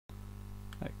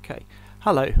Okay,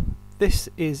 hello. This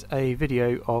is a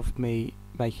video of me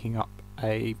making up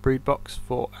a brood box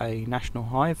for a national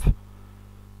hive.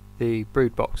 The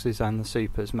brood boxes and the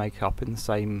supers make up in the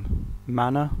same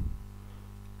manner.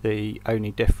 The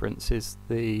only difference is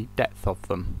the depth of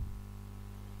them.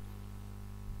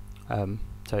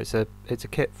 So it's a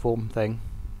kit form thing.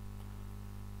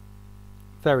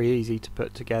 Very easy to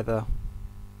put together,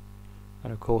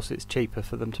 and of course it's cheaper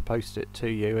for them to post it to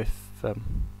you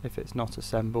if it's not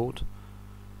assembled.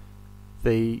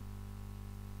 The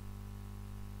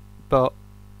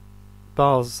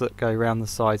bars that go around the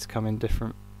sides come in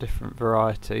different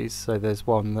varieties. So there's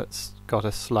one that's got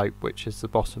a slope, which is the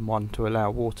bottom one, to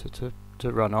allow water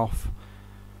to run off.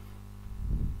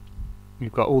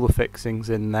 You've got all the fixings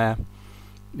in there.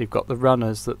 You've got the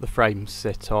runners that the frames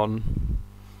sit on,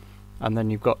 and then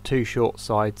you've got two short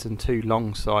sides and two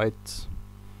long sides.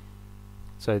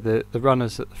 So the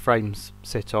runners that the frames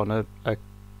sit on are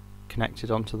connected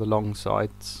onto the long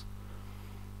sides.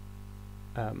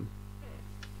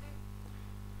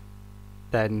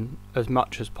 Then as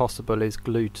much as possible is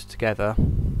glued together.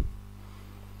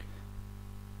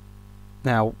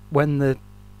 Now when the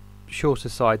shorter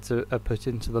sides are put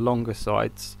into the longer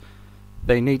sides,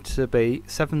 they need to be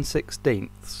 7/16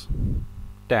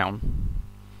 down,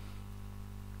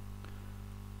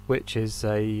 which is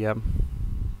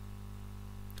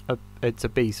it's a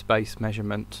B space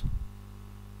measurement.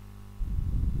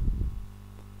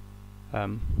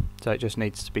 So it just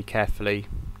needs to be carefully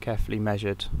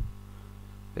measured.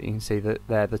 But you can see that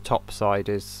there the top side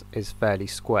is fairly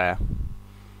square,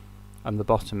 and the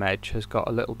bottom edge has got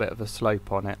a little bit of a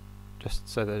slope on it, just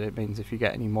so that it means if you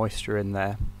get any moisture in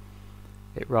there,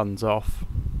 it runs off.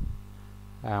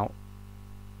 Now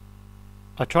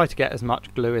I try to get as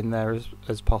much glue in there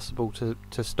as possible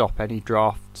to stop any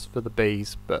drafts for the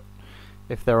bees, but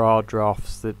if there are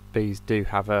drafts, the bees do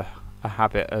have a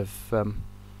habit of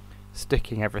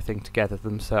sticking everything together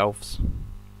themselves.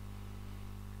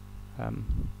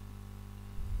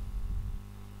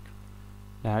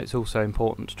 Now it's also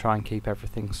important to try and keep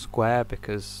everything square,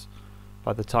 because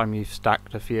by the time you've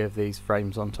stacked a few of these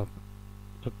frames on top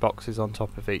of boxes on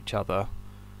top of each other,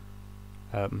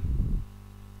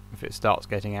 if it starts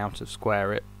getting out of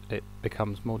square, it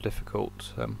becomes more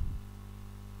difficult.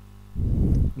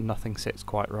 Nothing sits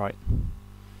quite right.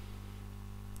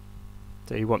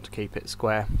 So you want to keep it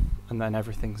square, and then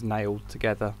everything's nailed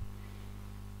together.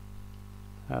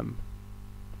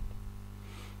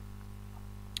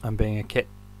 And being a kit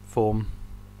form,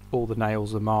 all the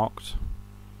nails are marked,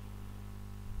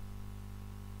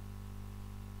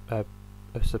 are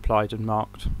supplied and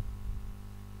marked.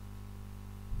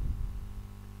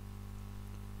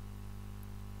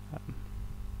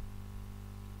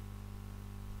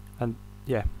 And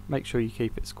yeah, make sure you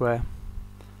keep it square,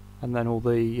 and then all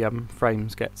the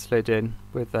frames get slid in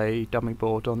with a dummy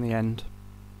board on the end.